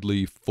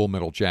Woodley Full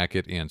Metal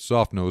Jacket and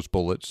Soft Nose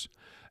bullets,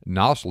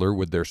 Nosler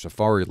with their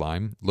Safari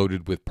line,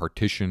 loaded with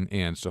Partition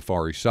and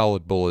Safari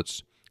solid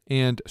bullets,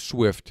 and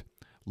Swift,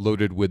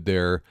 loaded with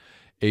their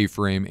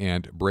A-frame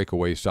and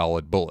Breakaway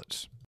solid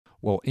bullets.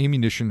 While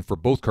ammunition for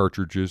both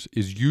cartridges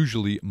is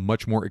usually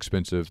much more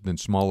expensive than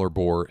smaller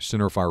bore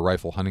centerfire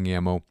rifle hunting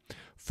ammo,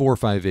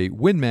 4.58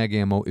 Win Mag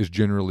ammo is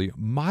generally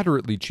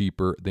moderately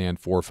cheaper than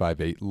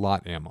 4.58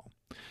 Lott ammo.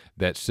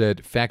 That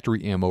said,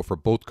 factory ammo for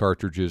both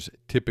cartridges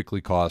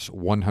typically costs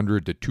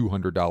 $100 to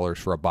 $200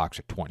 for a box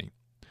of 20.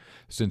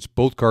 Since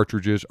both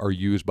cartridges are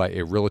used by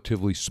a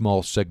relatively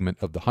small segment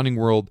of the hunting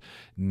world,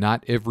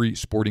 not every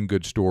sporting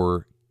goods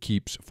store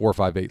keeps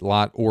 4.58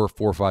 Lott or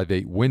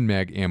 4.58 Win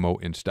Mag ammo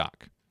in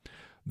stock.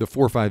 The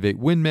 4.58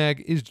 Win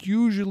Mag is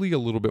usually a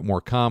little bit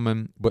more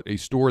common, but a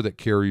store that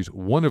carries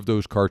one of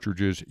those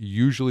cartridges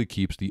usually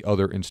keeps the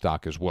other in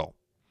stock as well.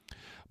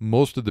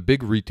 Most of the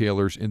big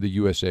retailers in the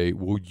USA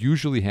will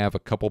usually have a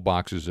couple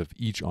boxes of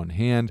each on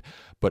hand,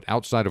 but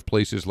outside of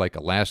places like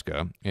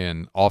Alaska,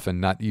 and often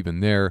not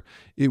even there,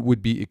 it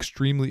would be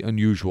extremely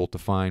unusual to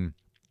find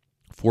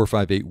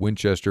 4.58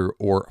 Winchester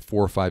or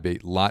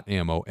 4.58 Lott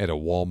ammo at a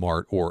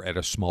Walmart or at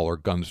a smaller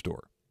gun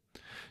store.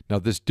 Now,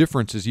 this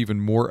difference is even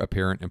more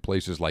apparent in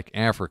places like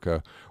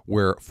Africa,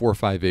 where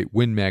 4.58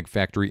 Win Mag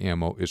factory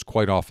ammo is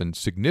quite often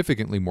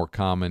significantly more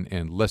common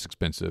and less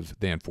expensive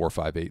than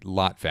 4.58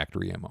 Lott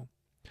factory ammo.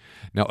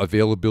 Now,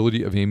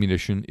 availability of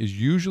ammunition is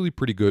usually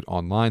pretty good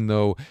online,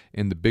 though,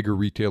 and the bigger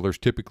retailers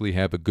typically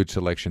have a good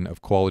selection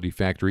of quality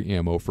factory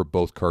ammo for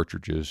both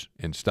cartridges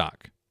in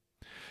stock.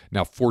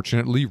 Now,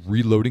 fortunately,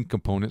 reloading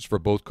components for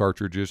both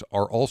cartridges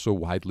are also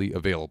widely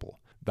available.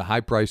 The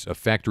high price of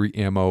factory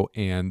ammo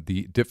and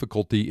the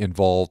difficulty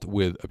involved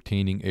with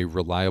obtaining a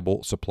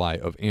reliable supply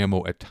of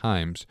ammo at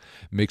times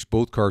makes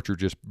both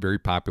cartridges very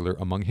popular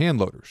among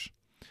handloaders.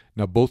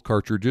 Now, both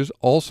cartridges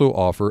also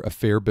offer a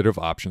fair bit of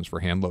options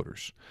for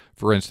handloaders.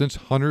 For instance,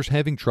 hunters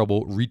having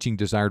trouble reaching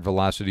desired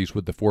velocities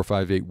with the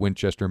 4.58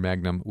 Winchester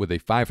Magnum with a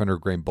 500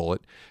 grain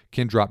bullet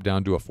can drop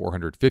down to a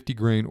 450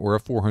 grain or a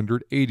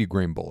 480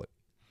 grain bullet.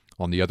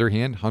 On the other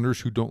hand,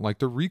 hunters who don't like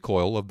the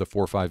recoil of the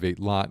 4.58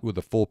 Lott with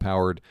a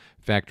full-powered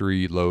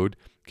factory load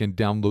can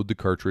download the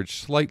cartridge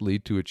slightly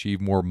to achieve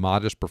more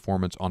modest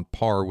performance on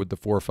par with the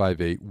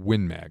 4.58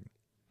 Win Mag.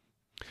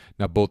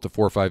 Now, both the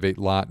 4.58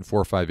 Lott and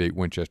 4.58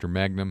 Winchester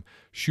Magnum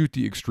shoot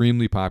the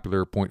extremely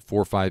popular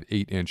 .45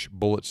 8-inch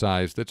bullet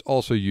size that's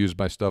also used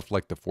by stuff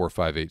like the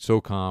 4.58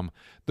 SOCOM,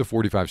 the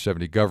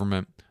 4570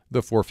 Government,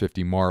 the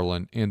 450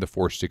 Marlin, and the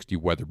 460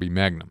 Weatherby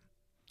Magnum.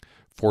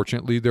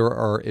 Fortunately, there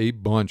are a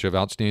bunch of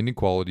outstanding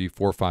quality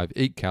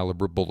 .458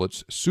 caliber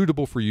bullets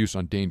suitable for use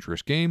on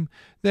dangerous game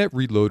that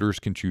reloaders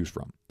can choose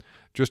from.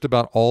 Just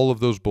about all of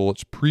those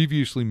bullets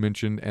previously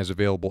mentioned as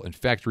available in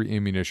factory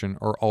ammunition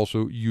are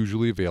also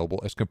usually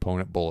available as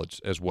component bullets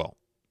as well.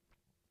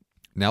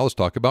 Now let's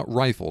talk about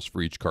rifles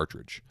for each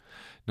cartridge.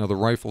 Now, the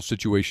rifle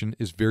situation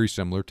is very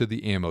similar to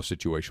the ammo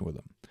situation with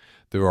them.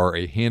 There are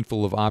a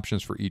handful of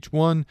options for each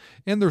one,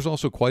 and there's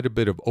also quite a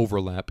bit of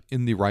overlap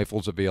in the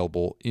rifles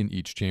available in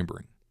each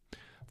chambering.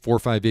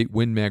 4.58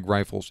 Win Mag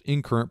rifles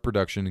in current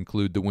production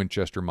include the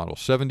Winchester Model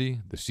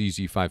 70, the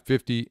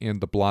CZ550,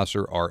 and the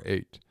Blaser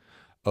R8.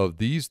 Of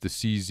these, the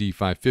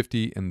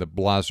CZ550 and the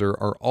Blaser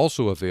are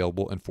also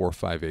available in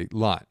 4.58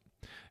 Lott.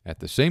 At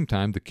the same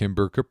time, the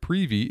Kimber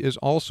Caprivi is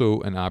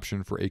also an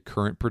option for a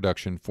current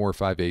production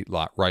 4.58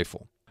 Lott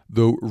rifle.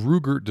 Though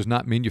Ruger does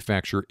not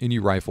manufacture any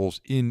rifles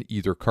in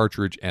either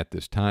cartridge at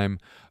this time,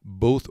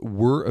 both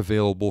were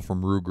available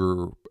from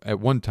Ruger at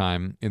one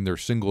time in their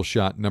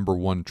single-shot No.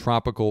 1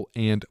 Tropical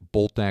and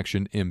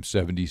bolt-action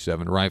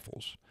M77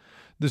 rifles.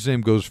 The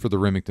same goes for the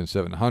Remington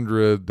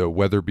 700, the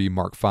Weatherby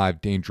Mark V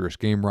Dangerous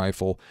Game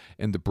Rifle,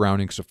 and the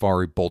Browning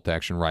Safari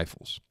bolt-action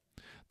rifles.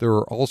 There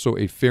are also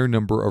a fair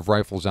number of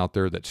rifles out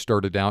there that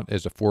started out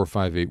as a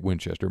 4.58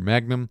 Winchester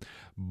Magnum,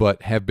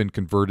 but have been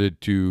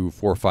converted to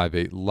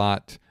 4.58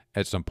 Lott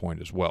at some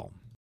point as well.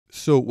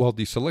 So while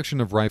the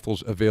selection of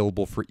rifles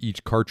available for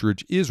each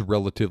cartridge is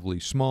relatively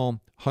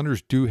small,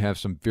 hunters do have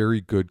some very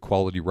good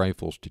quality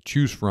rifles to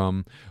choose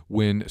from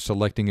when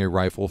selecting a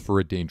rifle for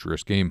a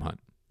dangerous game hunt.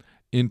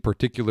 In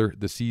particular,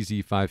 the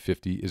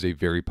CZ550 is a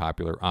very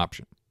popular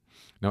option.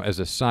 Now, as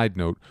a side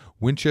note,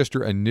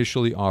 Winchester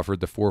initially offered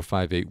the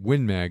 4.58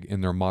 Win Mag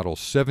in their Model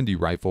 70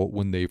 rifle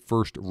when they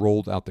first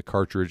rolled out the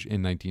cartridge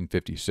in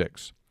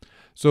 1956.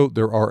 So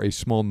there are a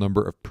small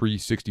number of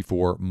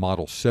pre-64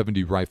 Model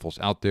 70 rifles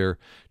out there,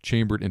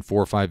 chambered in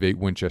 4.58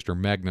 Winchester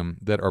Magnum,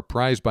 that are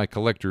prized by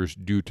collectors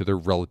due to their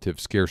relative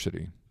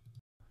scarcity.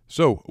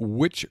 So,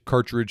 which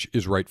cartridge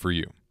is right for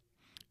you?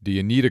 Do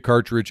you need a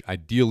cartridge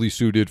ideally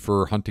suited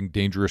for hunting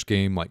dangerous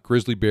game like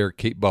grizzly bear,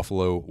 Cape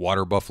buffalo,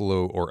 water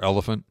buffalo, or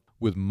elephant?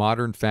 With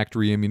modern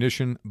factory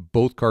ammunition,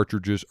 both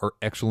cartridges are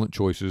excellent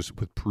choices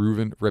with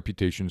proven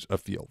reputations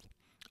afield.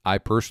 I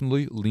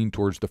personally lean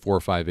towards the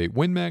 4.58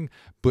 Win Mag,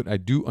 but I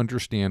do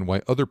understand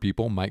why other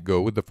people might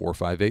go with the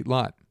 4.58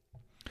 Lott.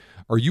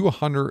 Are you a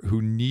hunter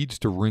who needs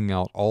to wring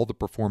out all the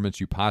performance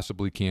you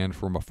possibly can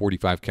from a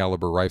 45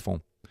 caliber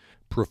rifle?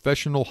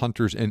 Professional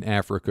hunters in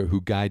Africa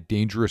who guide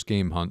dangerous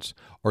game hunts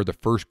are the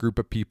first group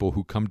of people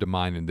who come to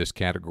mind in this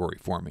category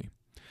for me.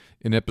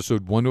 In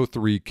episode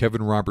 103,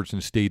 Kevin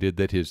Robertson stated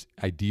that his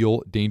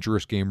ideal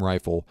dangerous game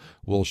rifle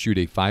will shoot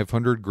a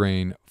 500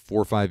 grain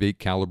 4.58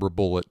 caliber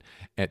bullet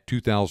at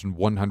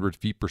 2,100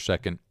 feet per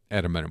second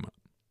at a minimum.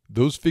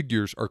 Those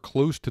figures are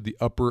close to the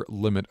upper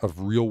limit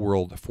of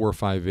real-world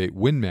 4.58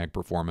 Win Mag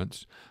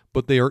performance,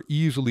 but they are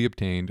easily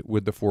obtained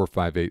with the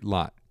 4.58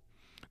 Lott.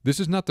 This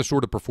is not the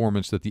sort of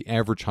performance that the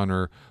average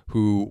hunter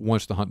who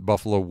wants to hunt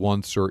buffalo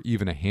once or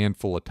even a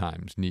handful of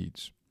times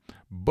needs.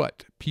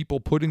 But people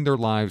putting their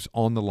lives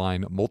on the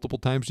line multiple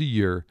times a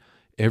year,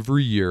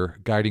 every year,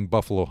 guiding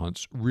buffalo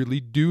hunts really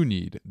do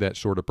need that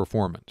sort of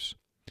performance.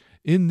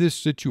 In this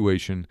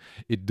situation,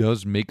 it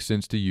does make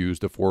sense to use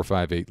the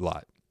 4.58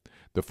 Lott.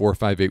 The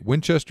 4.58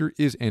 Winchester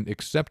is an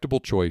acceptable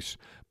choice,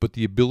 but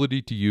the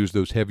ability to use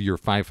those heavier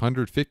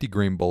 550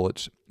 grain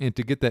bullets and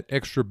to get that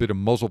extra bit of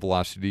muzzle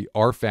velocity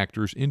are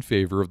factors in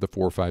favor of the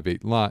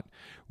 4.58 Lott,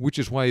 which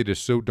is why it is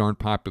so darn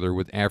popular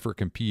with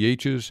African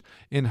PHs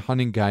and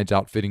hunting guides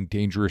outfitting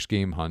dangerous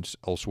game hunts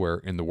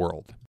elsewhere in the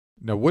world.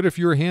 Now, what if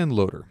you're a hand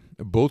loader?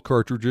 Both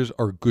cartridges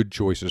are good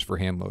choices for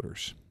hand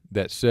loaders.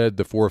 That said,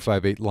 the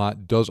 4.58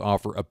 Lott does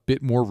offer a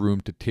bit more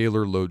room to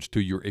tailor loads to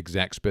your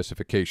exact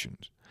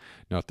specifications.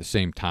 Now, at the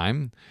same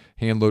time,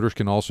 hand loaders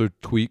can also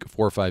tweak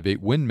 4.58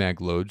 Win Mag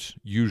loads,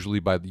 usually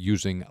by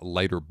using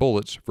lighter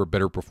bullets for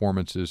better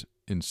performances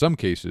in some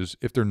cases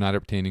if they're not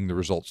obtaining the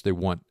results they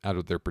want out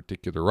of their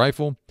particular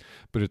rifle.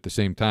 But at the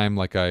same time,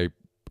 like I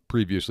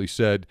previously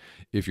said,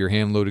 if you're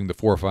hand loading the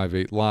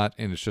 4.58 Lott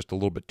and it's just a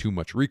little bit too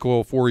much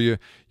recoil for you,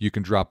 you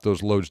can drop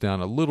those loads down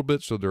a little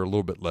bit so they're a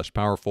little bit less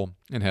powerful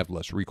and have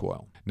less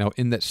recoil. Now,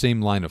 in that same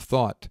line of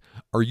thought,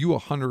 are you a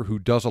hunter who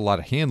does a lot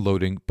of hand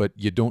loading, but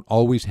you don't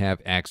always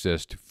have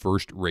access to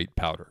first-rate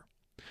powder?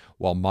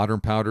 While modern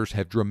powders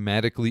have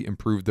dramatically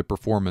improved the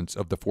performance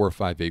of the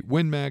 4.58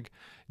 Win Mag,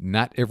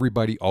 not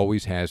everybody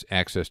always has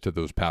access to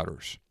those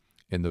powders.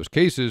 In those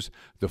cases,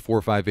 the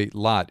 4.58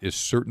 Lott is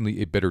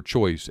certainly a better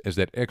choice, as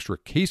that extra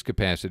case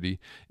capacity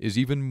is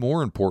even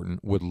more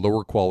important with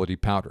lower quality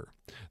powder.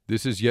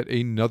 This is yet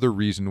another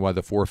reason why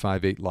the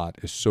 4.58 Lott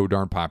is so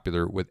darn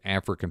popular with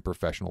African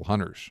professional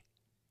hunters.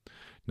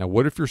 Now,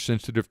 what if you're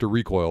sensitive to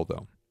recoil,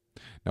 though?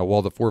 Now,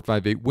 while the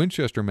 4.58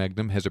 Winchester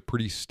Magnum has a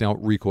pretty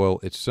stout recoil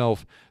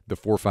itself, the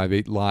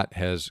 4.58 Lott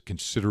has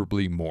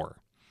considerably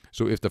more.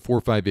 So if the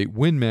 4.58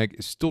 Win Mag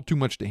is still too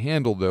much to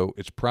handle, though,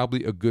 it's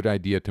probably a good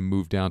idea to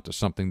move down to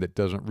something that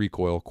doesn't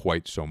recoil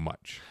quite so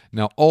much.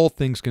 Now, all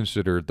things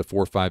considered, the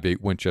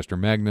 4.58 Winchester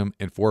Magnum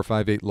and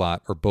 4.58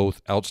 Lott are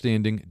both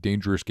outstanding,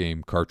 dangerous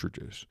game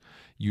cartridges.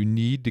 You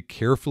need to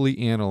carefully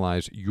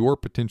analyze your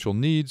potential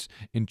needs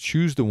and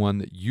choose the one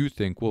that you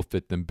think will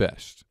fit them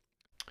best.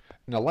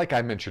 Now, like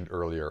I mentioned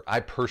earlier,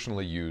 I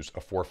personally use a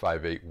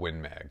 4.58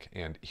 Win Mag,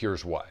 and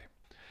here's why.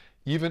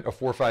 Even a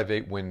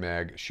 4.58 Win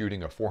Mag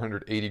shooting a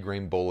 480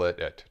 grain bullet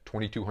at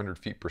 2,200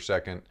 feet per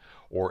second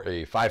or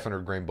a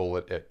 500 grain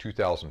bullet at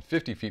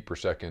 2,050 feet per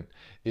second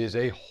is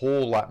a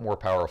whole lot more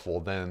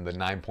powerful than the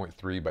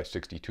 9.3 by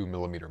 62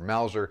 millimeter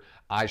Mauser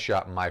I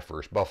shot my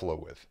first buffalo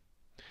with.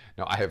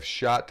 Now, I have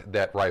shot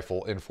that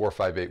rifle in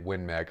 4.58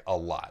 Win Mag a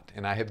lot,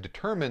 and I have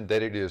determined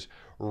that it is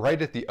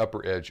right at the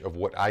upper edge of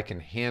what I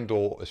can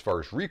handle as far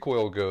as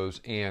recoil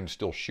goes and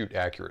still shoot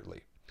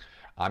accurately.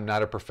 I'm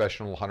not a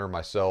professional hunter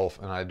myself,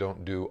 and I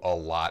don't do a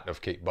lot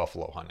of Cape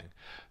buffalo hunting.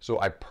 So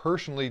I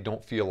personally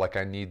don't feel like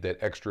I need that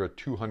extra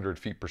 200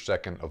 feet per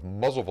second of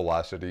muzzle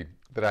velocity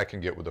that I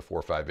can get with a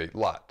 4.58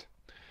 Lott.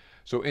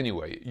 So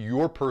anyway,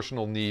 your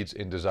personal needs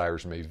and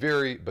desires may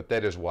vary, but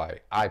that is why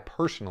I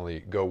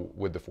personally go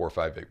with the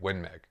 4.58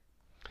 Win Mag.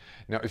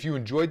 Now, if you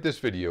enjoyed this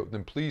video,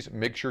 then please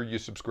make sure you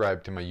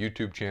subscribe to my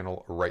YouTube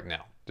channel right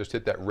now. Just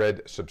hit that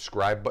red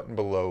subscribe button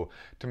below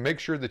to make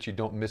sure that you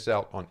don't miss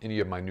out on any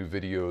of my new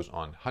videos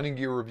on hunting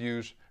gear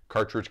reviews,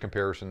 cartridge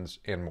comparisons,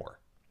 and more.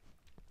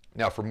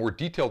 Now, for more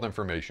detailed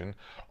information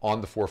on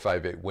the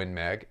 4.58 Win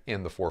Mag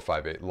and the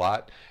 4.58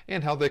 Lott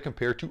and how they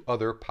compare to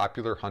other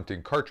popular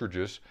hunting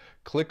cartridges,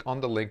 click on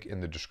the link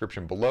in the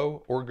description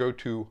below or go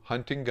to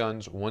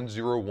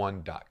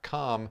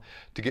huntingguns101.com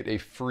to get a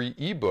free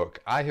ebook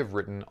I have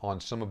written on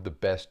some of the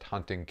best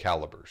hunting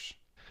calibers.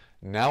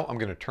 Now I'm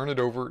going to turn it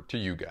over to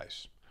you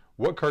guys.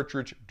 What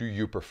cartridge do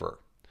you prefer?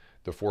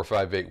 The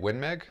 4.58 Win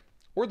Mag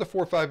or the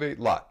 4.58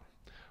 Lott?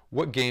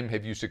 What game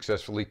have you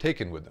successfully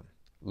taken with them?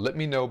 Let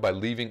me know by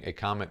leaving a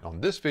comment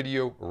on this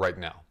video right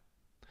now.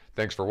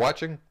 Thanks for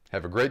watching,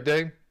 have a great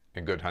day,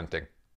 and good hunting.